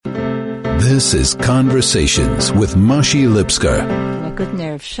This is Conversations with Mashi Lipsker. A good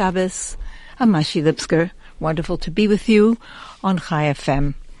Erev Shabbos. I'm Mashi Lipsker. Wonderful to be with you on Chai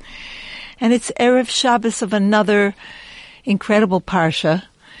FM. And it's Erev Shabbos of another incredible Parsha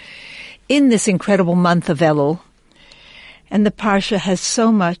in this incredible month of Elul. And the Parsha has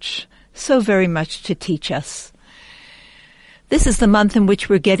so very much to teach us. This is the month in which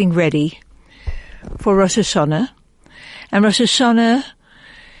we're getting ready for Rosh Hashanah. And Rosh Hashanah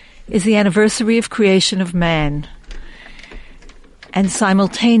is the anniversary of creation of man, and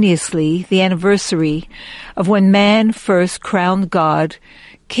simultaneously the anniversary of when man first crowned God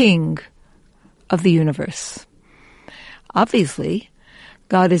king of the universe. Obviously,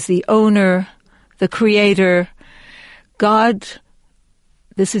 God is the owner, the creator. God,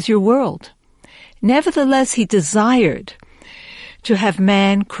 this is your world. Nevertheless, he desired to have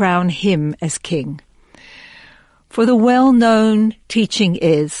man crown him as king. For the well-known teaching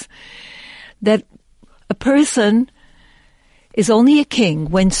is that a person is only a king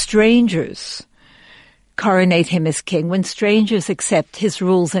when strangers coronate him as king, when strangers accept his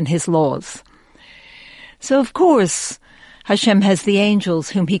rules and his laws. So, of course, Hashem has the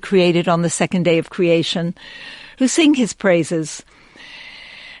angels whom he created on the second day of creation, who sing his praises.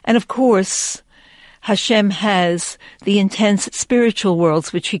 And, of course, Hashem has the intense spiritual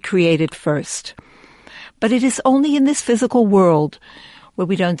worlds which he created first. But it is only in this physical world where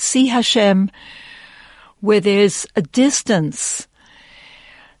we don't see Hashem, where there's a distance,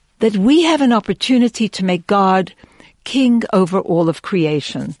 that we have an opportunity to make God king over all of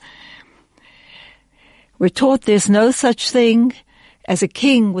creation. We're taught there's no such thing as a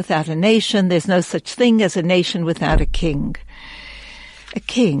king without a nation. There's no such thing as a nation without a king. A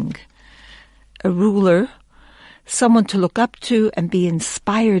king, a ruler, someone to look up to and be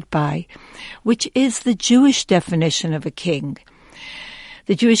inspired by, which is the Jewish definition of a king.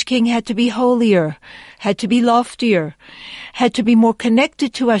 The Jewish king had to be holier, had to be loftier, had to be more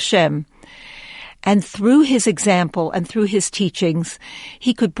connected to Hashem. And through his example and through his teachings,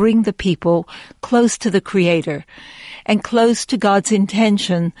 he could bring the people close to the Creator and close to God's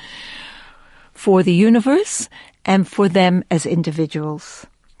intention for the universe and for them as individuals.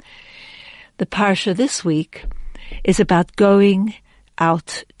 The Parsha this week is about going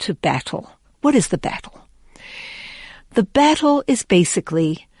out to battle. What is the battle? The battle is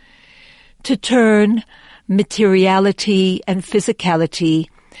basically to turn materiality and physicality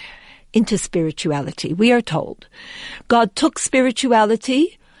into spirituality. We are told God took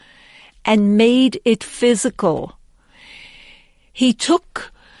spirituality and made it physical. He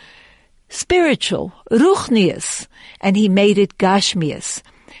took spiritual, ruchnius, and he made it gashmius.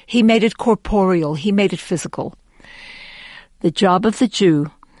 He made it corporeal. He made it physical. The job of the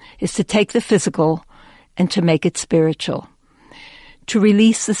Jew is to take the physical and to make it spiritual, to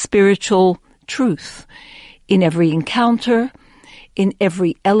release the spiritual truth in every encounter, in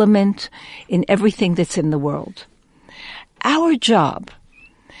every element, in everything that's in the world. Our job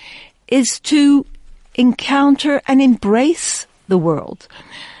is to encounter and embrace the world,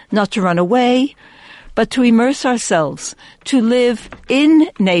 not to run away, but to immerse ourselves, to live in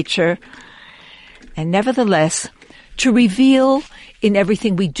nature, and nevertheless, to reveal in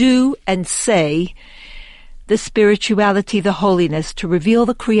everything we do and say the spirituality, the holiness, to reveal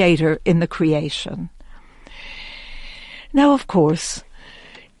the Creator in the creation. Now, of course,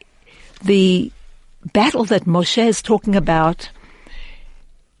 the battle that Moshe is talking about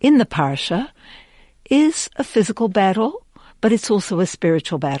in the Parsha is a physical battle, but it's also a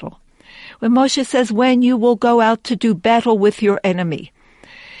spiritual battle. When Moshe says, when you will go out to do battle with your enemy.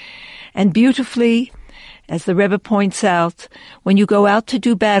 And beautifully, as the Rebbe points out, when you go out to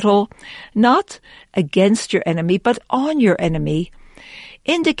do battle, not against your enemy, but on your enemy,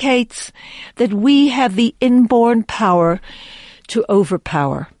 indicates that we have the inborn power to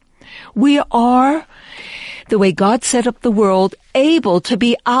overpower. We are, the way God set up the world, able to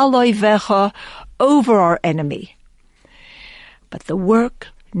be aloi vecha over our enemy. But the work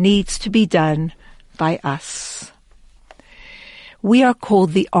needs to be done by us. We are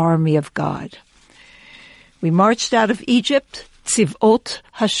called the army of God. We marched out of Egypt, Tzivot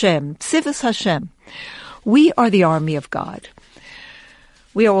Hashem, Tzivos Hashem. We are the army of God.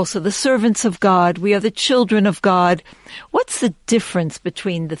 We are also the servants of God. We are the children of God. What's the difference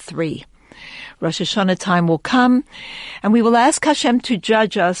between the three? Rosh Hashanah time will come, and we will ask Hashem to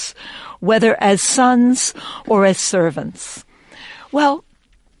judge us, whether as sons or as servants. Well,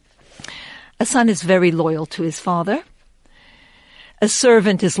 a son is very loyal to his father. A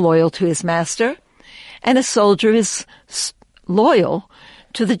servant is loyal to his master. And a soldier is loyal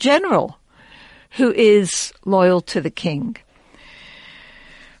to the general, who is loyal to the king.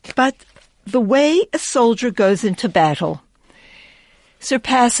 But The way a soldier goes into battle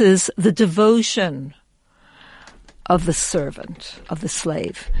surpasses the devotion of the servant, of the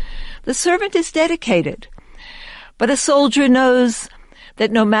slave. The servant is dedicated, but a soldier knows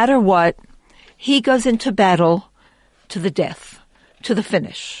that no matter what, he goes into battle to the death, to the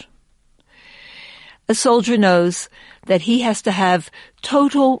finish. A soldier knows that he has to have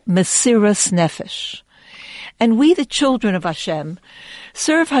total mesiras nefesh. And we, the children of Hashem,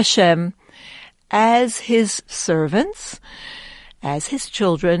 serve Hashem as his servants, as his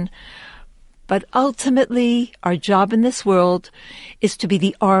children, but ultimately our job in this world is to be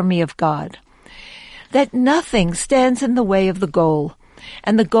the army of God. That nothing stands in the way of the goal,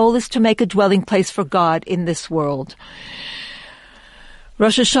 and the goal is to make a dwelling place for God in this world.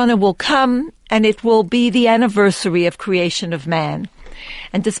 Rosh Hashanah will come, and it will be the anniversary of creation of man.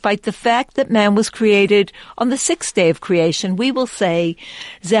 And despite the fact that man was created on the sixth day of creation, we will say,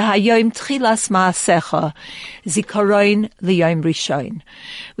 Ze hayom tchilas ma'asecha, zikaron liyom rishon.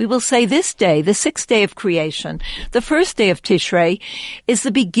 We will say this day, the sixth day of creation, the first day of Tishrei, is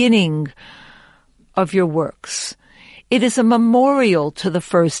the beginning of your works. It is a memorial to the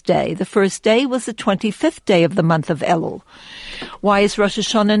first day. The first day was the 25th day of the month of Elul. Why is Rosh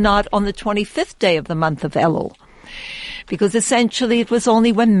Hashanah not on the 25th day of the month of Elul? Because essentially it was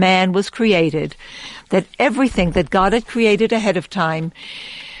only when man was created that everything that God had created ahead of time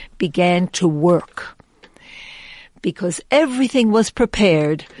began to work. Because everything was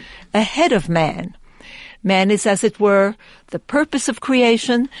prepared ahead of man. Man is, as it were, the purpose of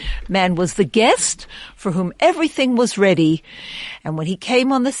creation. Man was the guest for whom everything was ready. And when he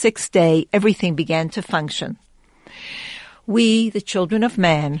came on the sixth day, everything began to function. We, the children of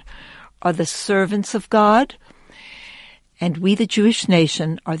man, are the servants of God, and we, the Jewish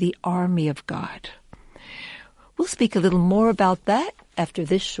nation, are the army of God. We'll speak a little more about that after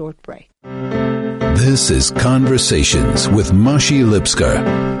this short break. This is Conversations with Mashi Lipsker.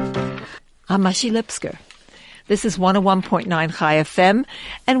 I'm Mashi Lipsker. This is 101.9 Chai FM,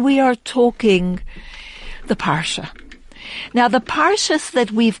 and we are talking the Parsha. Now, the Parshas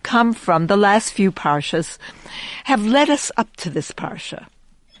that we've come from, the last few Parshas, have led us up to this Parsha.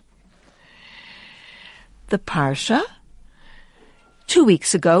 The Parsha 2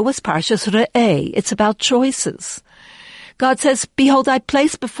 weeks ago was Parshas Re'eh. It's about choices. God says, behold, I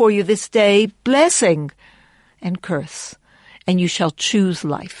place before you this day blessing and curse, and you shall choose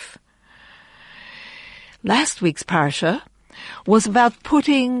life. Last week's Parsha was about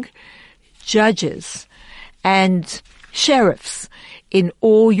putting judges and sheriffs in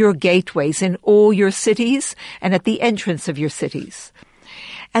all your gateways, in all your cities, and at the entrance of your cities.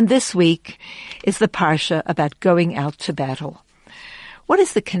 And this week is the Parsha about going out to battle. What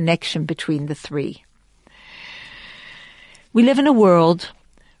is the connection between the three? We live in a world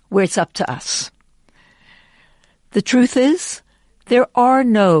where it's up to us. The truth is, there are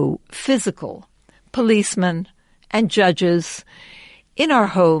no physical policemen and judges in our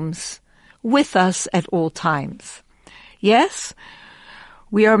homes with us at all times. Yes,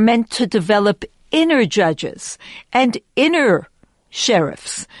 we are meant to develop inner judges and inner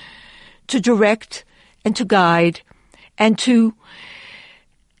sheriffs to direct and to guide and to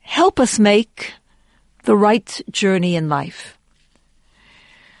help us make the right journey in life,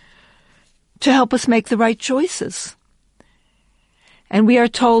 to help us make the right choices. And we are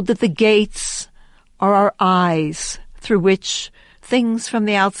told that the gates are our eyes through which things from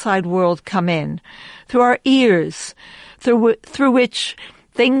the outside world come in, through our ears, through which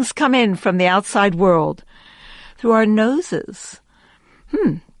things come in from the outside world, through our noses,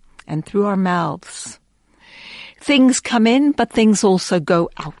 and through our mouths. Things come in, but things also go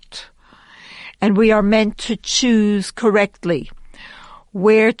out. And we are meant to choose correctly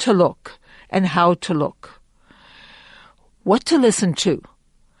where to look and how to look, what to listen to,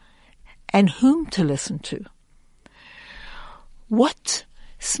 and whom to listen to. What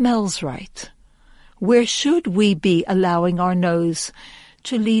smells right? Where should we be allowing our nose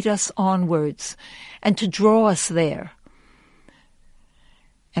to lead us onwards and to draw us there?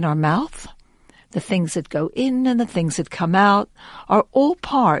 And our mouth, the things that go in and the things that come out, are all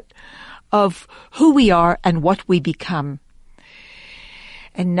part of who we are and what we become.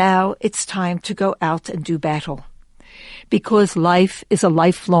 And now it's time to go out and do battle, because life is a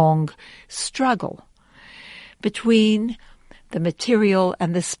lifelong struggle between the material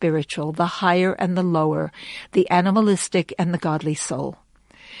and the spiritual, the higher and the lower, the animalistic and the godly soul.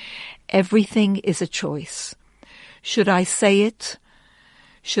 Everything is a choice. Should I say it?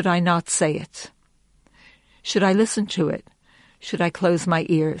 Should I not say it? Should I listen to it? Should I close my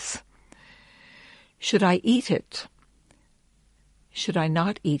ears? Should I eat it? Should I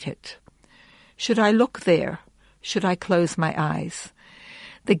not eat it? Should I look there? Should I close my eyes?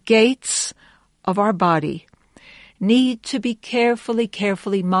 The gates of our body need to be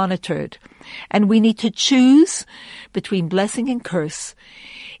carefully monitored, and we need to choose between blessing and curse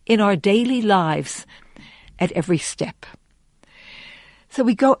in our daily lives at every step. So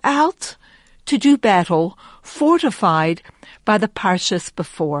we go out to do battle, fortified by the parshas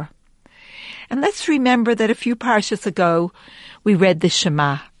before. And let's remember that a few parshas ago, we read the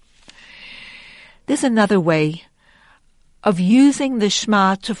Shema. There's another way of using the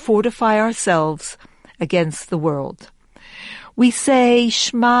Shema to fortify ourselves against the world. We say,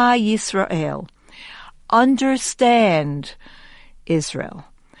 Shema Yisrael, understand Israel,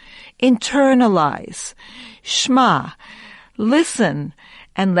 internalize, Shema, listen,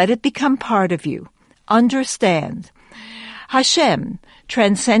 and let it become part of you. Understand. Hashem,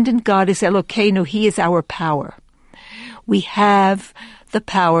 transcendent God, is Elokeinu. He is our power. We have the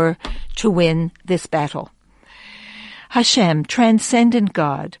power to win this battle. Hashem, transcendent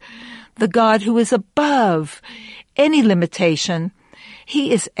God, the God who is above any limitation,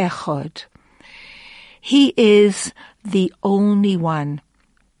 He is Echad. He is the only one.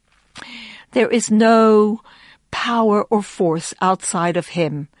 There is no power or force outside of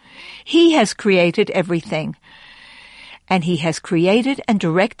Him. He has created everything. And He has created and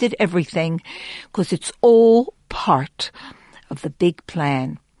directed everything because it's all part of the big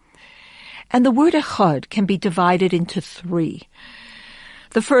plan. And the word Echad can be divided into three.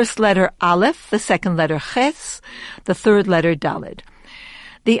 The first letter Aleph, the second letter Ches, the third letter Daled.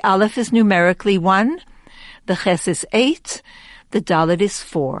 The Aleph is numerically 1, the Ches is 8, the Daled is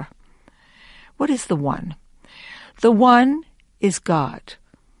 4. What is the 1? The 1 is God,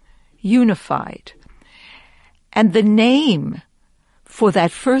 unified. And the name for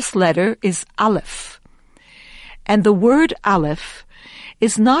that first letter is Aleph. And the word Aleph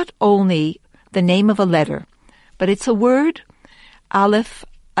is not only the name of a letter, but it's a word. Aleph,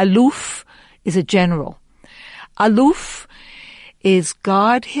 Aluf, is a general. Aluf is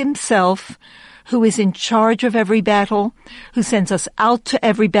God Himself, who is in charge of every battle, who sends us out to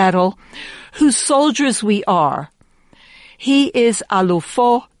every battle, whose soldiers we are. He is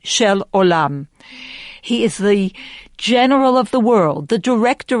Alufo Shel Olam. He is the general of the world, the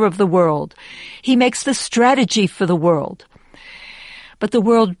director of the world. He makes the strategy for the world. But the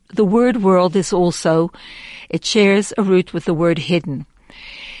word world is also, it shares a root with the word hidden.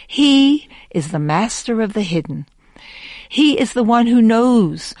 He is the master of the hidden. He is the one who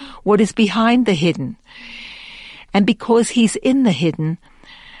knows what is behind the hidden. And because He's in the hidden,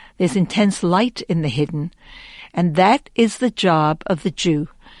 there's intense light in the hidden. And that is the job of the Jew,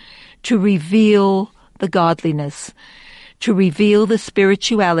 to reveal the godliness, to reveal the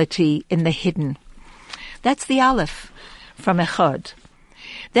spirituality in the hidden. That's the Aleph from Echad.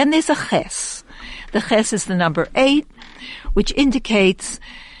 Then there's a Ches. The Ches is the number 8, which indicates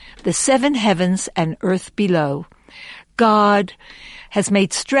the 7 heavens and earth below. God has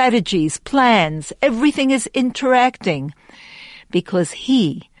made strategies, plans, everything is interacting because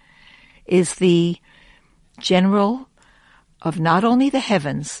He is the general of not only the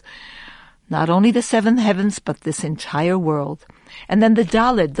heavens, not only the 7 heavens, but this entire world. And then the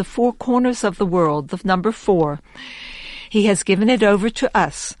Daled, the 4 corners of the world, the number 4. He has given it over to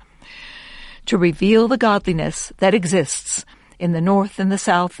us to reveal the godliness that exists in the north and the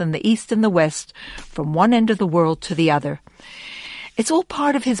south and the east and the west, from one end of the world to the other. It's all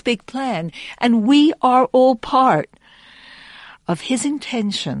part of His big plan, and we are all part of His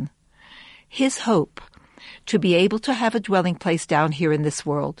intention, His hope, to be able to have a dwelling place down here in this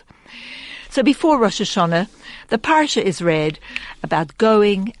world. So before Rosh Hashanah, the Parsha is read about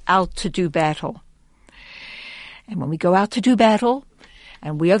going out to do battle. And when we go out to do battle,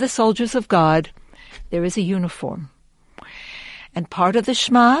 and we are the soldiers of God, there is a uniform. And part of the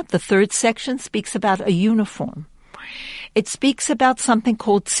Shema, the 3rd section, speaks about a uniform. It speaks about something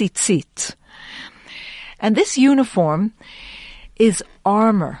called tzitzit. And this uniform is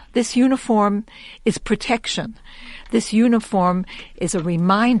armor. This uniform is protection. This uniform is a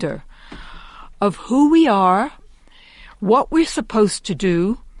reminder of who we are, what we're supposed to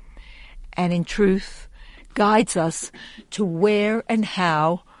do, and in truth, guides us to where and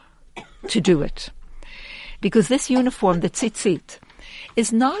how to do it. Because this uniform, the tzitzit,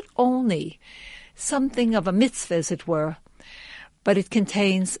 is not only something of a mitzvah, as it were, but it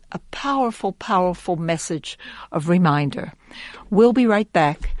contains a powerful, powerful message of reminder. We'll be right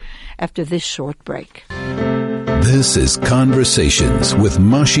back after this short break. This is Conversations with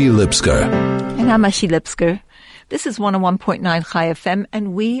Mashi Lipsker. And I'm Mashi Lipsker. This is 101.9 Chai FM,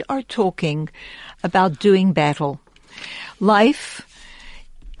 and we are talking about doing battle. Life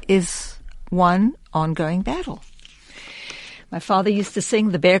is one ongoing battle. My father used to sing,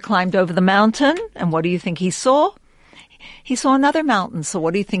 the bear climbed over the mountain, and what do you think he saw? He saw another mountain. So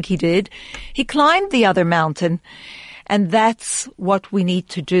what do you think he did? He climbed the other mountain, and that's what we need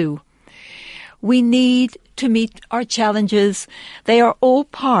to do. We need to meet our challenges. They are all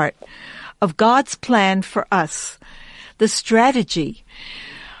part of God's plan for us, the strategy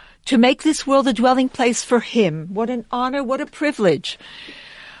to make this world a dwelling place for Him. What an honor, what a privilege.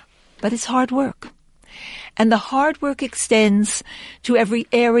 But it's hard work. And the hard work extends to every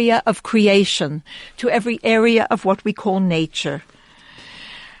area of creation, to every area of what we call nature.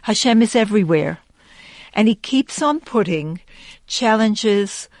 Hashem is everywhere, and He keeps on putting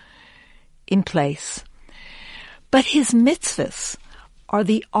challenges in place. But His mitzvahs are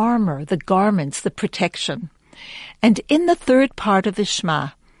the armor, the garments, the protection. And in the third part of the Shema,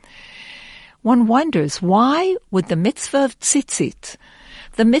 one wonders, why would the mitzvah of tzitzit,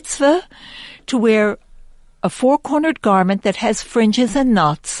 the mitzvah to wear a four-cornered garment that has fringes and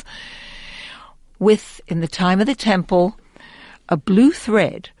knots, with, in the time of the temple, a blue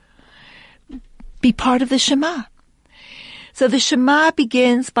thread, be part of the Shema? So the Shema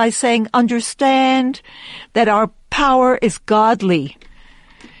begins by saying, understand that our power is godly,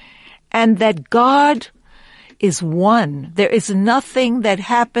 and that God is one. There is nothing that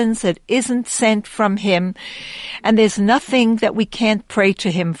happens that isn't sent from Him, and there's nothing that we can't pray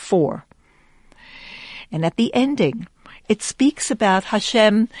to Him for. And at the ending, it speaks about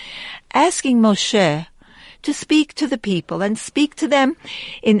Hashem asking Moshe to speak to the people and speak to them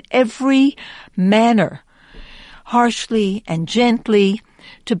in every manner, harshly and gently,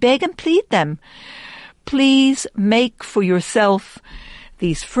 to beg and plead them. Please make for yourself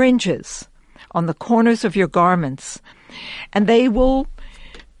these fringes on the corners of your garments, and they will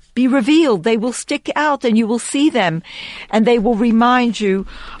be revealed. They will stick out, and you will see them, and they will remind you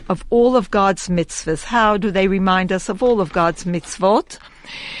of all of God's mitzvahs. How do they remind us of all of God's mitzvot?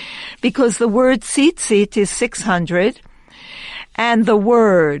 Because the word tzitzit is 600, and the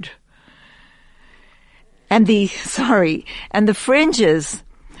fringes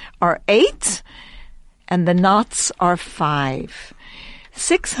are 8, and the knots are 5.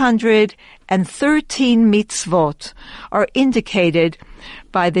 613 mitzvot are indicated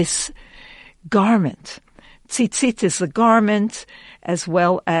by this garment. Tzitzit is the garment as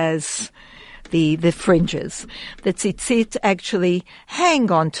well as the fringes. The tzitzit actually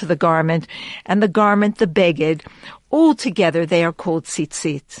hang on to the garment, and the garment, the beged, all together they are called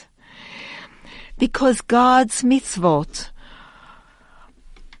tzitzit. Because God's mitzvot,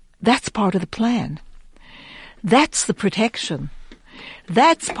 that's part of the plan. That's the protection.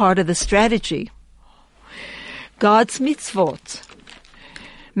 That's part of the strategy. God's mitzvot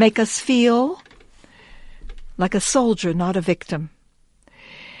make us feel like a soldier, not a victim.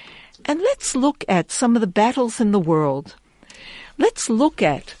 And let's look at some of the battles in the world. Let's look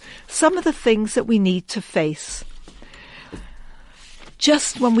at some of the things that we need to face.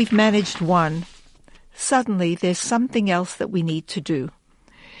 Just when we've managed one, suddenly there's something else that we need to do.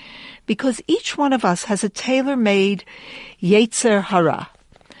 Because each one of us has a tailor-made Yetzer Hara.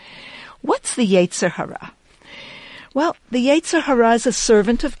 What's the Yetzer Hara? Well, the Yetzer Hara is a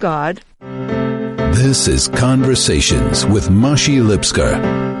servant of God. This is Conversations with Mashi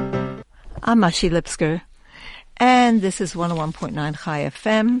Lipsker. I'm Mashi Lipsker, and this is 101.9 Chai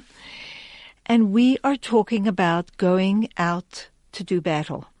FM, and we are talking about going out to do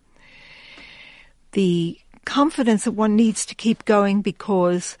battle. The confidence that one needs to keep going,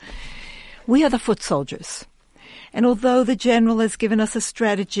 because we are the foot soldiers. And although the general has given us a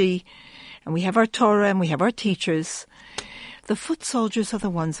strategy, and we have our Torah and we have our teachers, the foot soldiers are the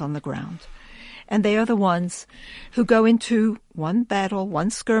ones on the ground. And they are the ones who go into one battle, one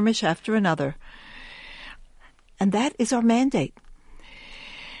skirmish after another. And that is our mandate.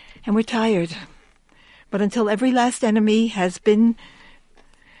 And we're tired. But until every last enemy has been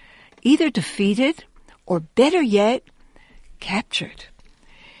either defeated or, better yet, captured.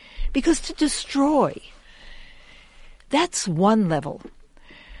 Because to destroy, that's one level.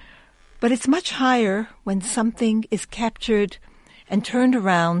 But it's much higher when something is captured and turned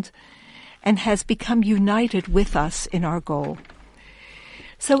around and has become united with us in our goal.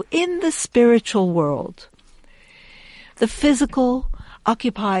 So in the spiritual world, the physical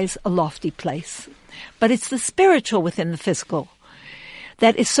occupies a lofty place, but it's the spiritual within the physical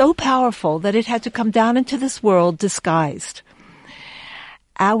that is so powerful that it had to come down into this world disguised.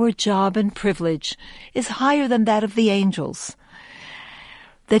 Our job and privilege is higher than that of the angels,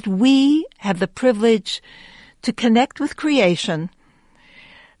 that we have the privilege to connect with creation,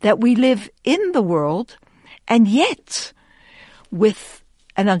 that we live in the world, and yet with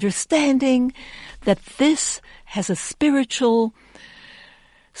an understanding that this has a spiritual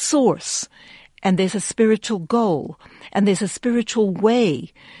source, and there's a spiritual goal, and there's a spiritual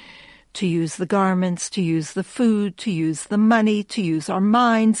way to use the garments, to use the food, to use the money, to use our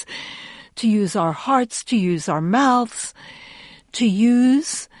minds, to use our hearts, to use our mouths, to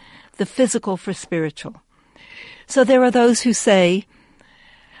use the physical for spiritual. So there are those who say,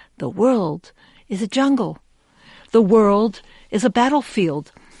 the world is a jungle. The world is a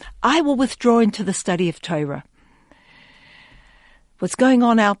battlefield. I will withdraw into the study of Torah. What's going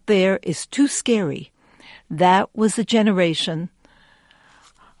on out there is too scary. That was the generation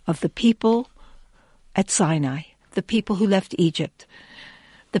of the people at Sinai, the people who left Egypt,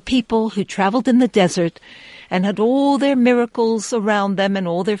 the people who traveled in the desert and had all their miracles around them and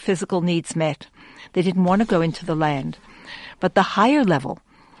all their physical needs met. They didn't want to go into the land. But the higher level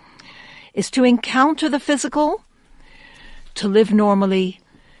is to encounter the physical, to live normally,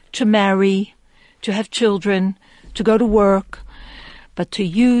 to marry, to have children, to go to work, but to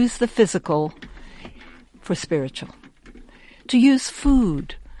use the physical for spiritual. To use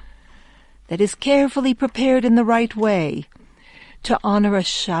food that is carefully prepared in the right way, to honor a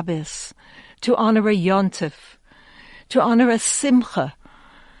Shabbos, to honor a Yontif, to honor a Simcha,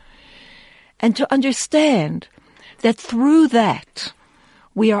 and to understand that through that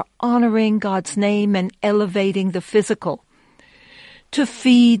we are honoring God's name and elevating the physical, to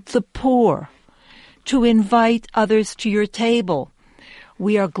feed the poor, to invite others to your table.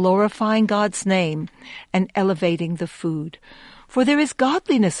 We are glorifying God's name and elevating the food. For there is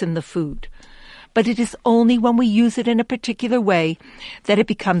godliness in the food, but it is only when we use it in a particular way that it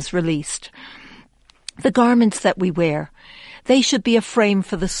becomes released. The garments that we wear, they should be a frame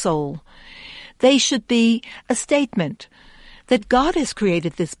for the soul. They should be a statement that God has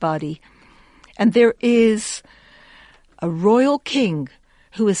created this body, and there is a royal king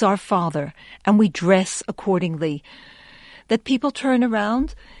who is our Father, and we dress accordingly. That people turn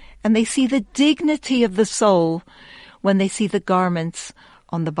around and they see the dignity of the soul when they see the garments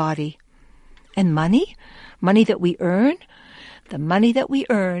on the body. And money that we earn, the money that we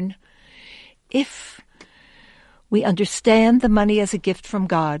earn, if we understand the money as a gift from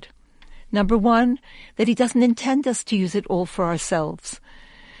God. Number one, that He doesn't intend us to use it all for ourselves.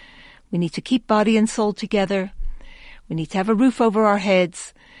 We need to keep body and soul together. We need to have a roof over our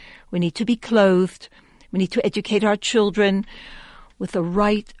heads. We need to be clothed. We need to educate our children with the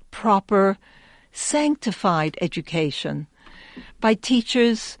right, proper, sanctified education by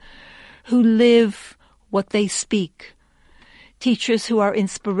teachers who live what they speak, teachers who are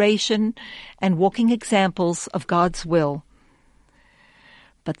inspiration and walking examples of God's will.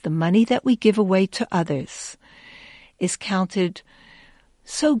 But the money that we give away to others is counted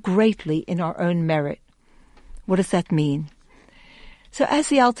so greatly in our own merit. What does that mean? So as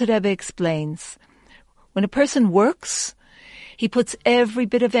the Alter Rebbe explains, when a person works, he puts every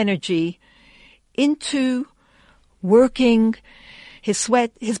bit of energy into working, his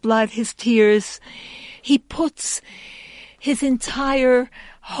sweat, his blood, his tears. He puts his entire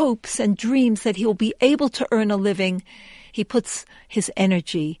hopes and dreams that he will be able to earn a living. He puts his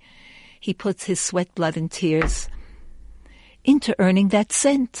energy, he puts his sweat, blood, and tears into earning that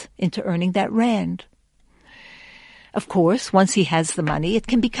cent, into earning that rand. Of course, once he has the money, it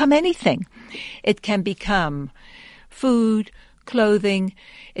can become anything. It can become food, clothing.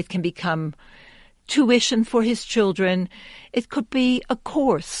 It can become tuition for his children. It could be a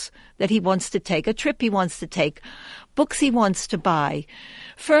course that he wants to take, a trip he wants to take, books he wants to buy,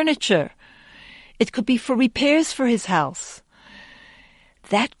 furniture. It could be for repairs for his house.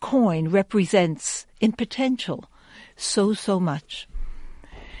 That coin represents, in potential, so much.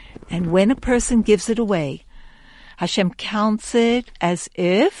 And when a person gives it away, Hashem counts it as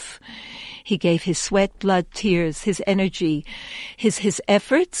if he gave his sweat, blood, tears, his energy, his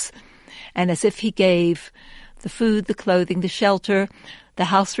efforts, and as if he gave the food, the clothing, the shelter, the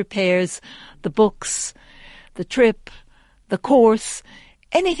house repairs, the books, the trip, the course,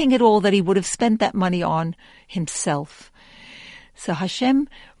 anything at all that he would have spent that money on himself. So Hashem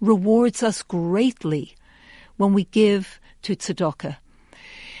rewards us greatly when we give to tzedakah.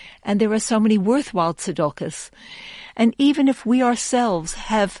 And there are so many worthwhile tzedakahs. And even if we ourselves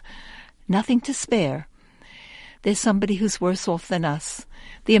have nothing to spare, there's somebody who's worse off than us.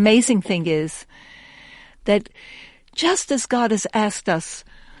 The amazing thing is that just as God has asked us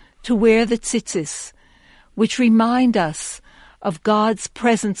to wear the tzitzis, which remind us of God's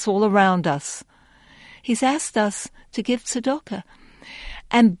presence all around us, He's asked us to give tzedakah.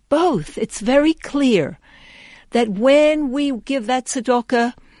 And both, it's very clear that when we give that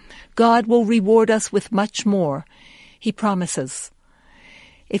tzedakah, God will reward us with much more. He promises.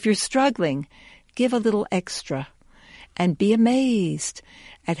 If you're struggling, give a little extra and be amazed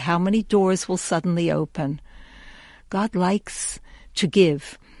at how many doors will suddenly open. God likes to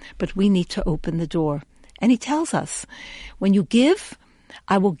give, but we need to open the door. And he tells us, when you give,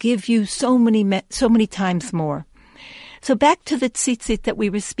 I will give you so many times more. So back to the tzitzit that we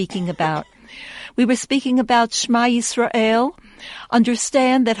were speaking about. We were speaking about Shema Yisrael.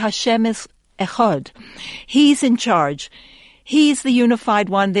 Understand that Hashem is Echad. He's in charge. He's the unified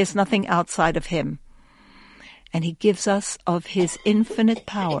one. There's nothing outside of him. And he gives us of his infinite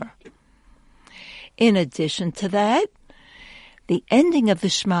power. In addition to that, the ending of the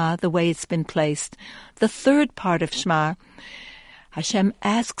Shema, the way it's been placed, the third part of Shema, Hashem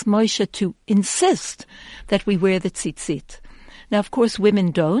asks Moshe to insist that we wear the tzitzit. Now, of course,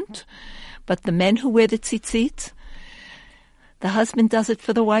 women don't, but the men who wear the tzitzit, the husband does it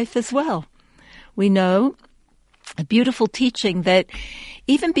for the wife as well. We know a beautiful teaching that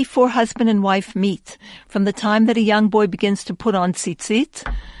even before husband and wife meet, from the time that a young boy begins to put on tzitzit,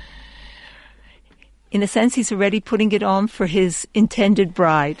 in a sense, he's already putting it on for his intended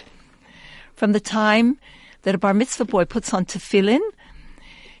bride. From the time that a bar mitzvah boy puts on tefillin,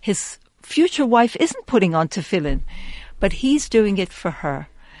 his future wife isn't putting on tefillin, but he's doing it for her.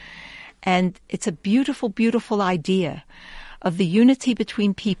 And it's a beautiful, beautiful idea of the unity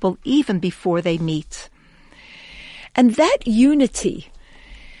between people even before they meet. And that unity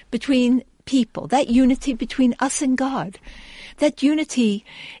between people, that unity between us and God, that unity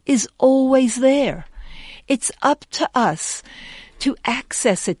is always there. It's up to us to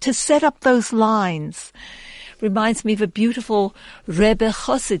access it, to set up those lines. Reminds me of a beautiful Rebbe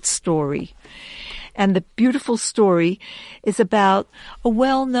Chassid story. And the beautiful story is about a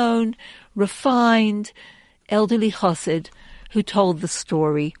well-known, refined, elderly Chassid who told the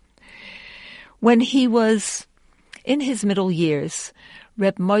story. When he was in his middle years,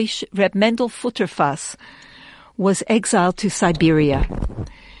 Reb Mendel Futterfass was exiled to Siberia.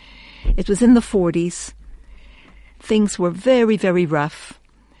 It was in the 40s. Things were very, very rough.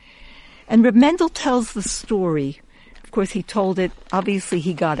 And Reb Mendel tells the story. Of course, he told it, obviously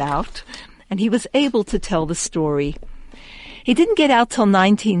he got out, and he was able to tell the story. He didn't get out till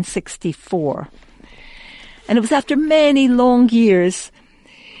 1964. And it was after many long years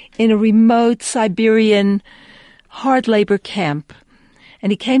in a remote Siberian hard labor camp.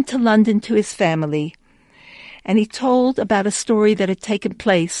 And he came to London to his family. And he told about a story that had taken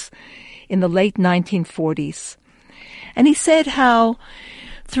place in the late 1940s. And he said how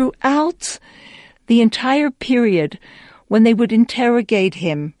throughout the entire period when they would interrogate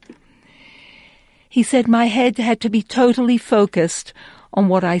him, he said, my head had to be totally focused on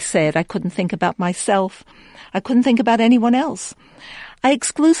what I said. I couldn't think about myself. I couldn't think about anyone else. I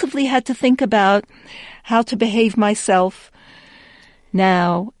exclusively had to think about how to behave myself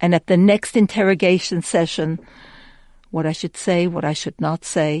now and at the next interrogation session, what I should say, what I should not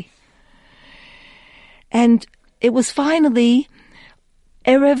say. And it was finally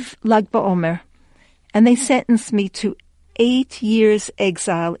Erev Lag BaOmer, and they sentenced me to 8 years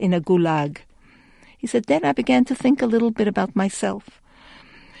exile in a gulag. He said, then I began to think a little bit about myself.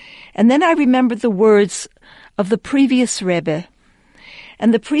 And then I remembered the words of the previous Rebbe.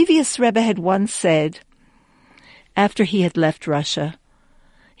 And the previous Rebbe had once said, after he had left Russia,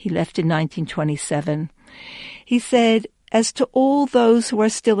 he left in 1927, he said, as to all those who are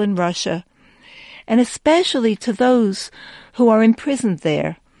still in Russia, and especially to those who are imprisoned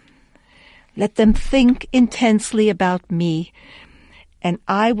there, let them think intensely about me, and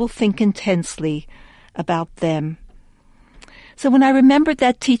I will think intensely about them. So when I remembered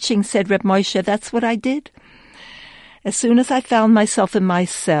that teaching, said Reb Moshe, that's what I did. As soon as I found myself in my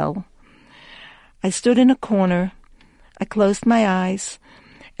cell, I stood in a corner, I closed my eyes,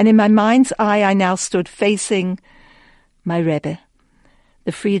 and in my mind's eye I now stood facing my Rebbe,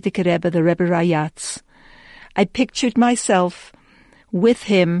 the Frierdiker Rebbe, the Rebbe Rayatz. I pictured myself with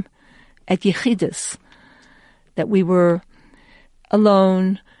him at Yechidus, that we were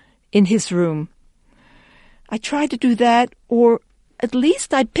alone in his room. I tried to do that, or at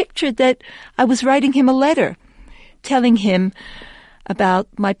least I pictured that I was writing him a letter, telling him about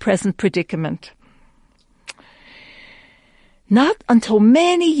my present predicament. Not until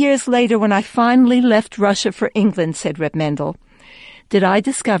many years later, when I finally left Russia for England, said Reb Mendel, did I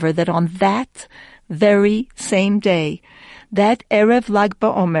discover that on that very same day, that Erev Lag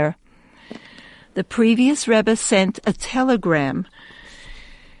BaOmer, the previous Rebbe sent a telegram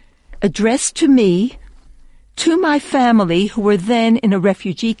addressed to me, to my family, who were then in a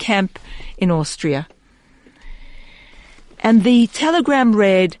refugee camp in Austria. And the telegram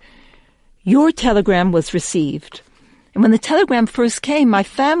read, your telegram was received. And when the telegram first came, my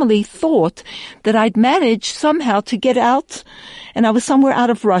family thought that I'd managed somehow to get out, and I was somewhere out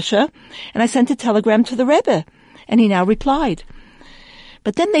of Russia, and I sent a telegram to the Rebbe, and he now replied.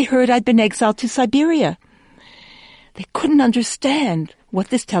 But then they heard I'd been exiled to Siberia. They couldn't understand what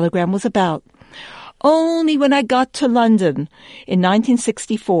this telegram was about. Only when I got to London in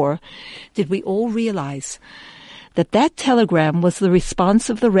 1964 did we all realize that that telegram was the response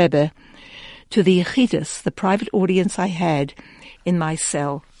of the Rebbe to the Yechidus, the private audience I had in my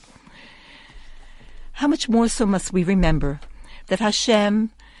cell. How much more so must we remember that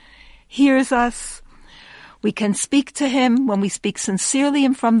Hashem hears us. We can speak to Him when we speak sincerely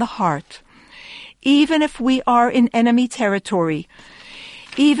and from the heart, even if we are in enemy territory,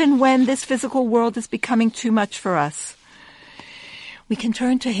 even when this physical world is becoming too much for us. We can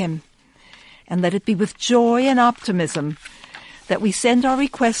turn to Him and let it be with joy and optimism that we send our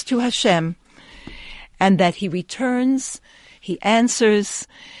request to Hashem, and that He returns, He answers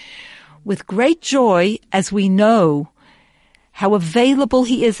with great joy as we know how available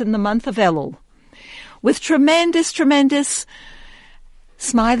He is in the month of Elul. With tremendous, tremendous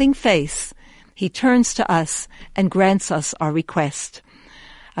smiling face, He turns to us and grants us our request.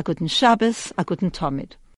 A guten Shabbos, a guten Tamid.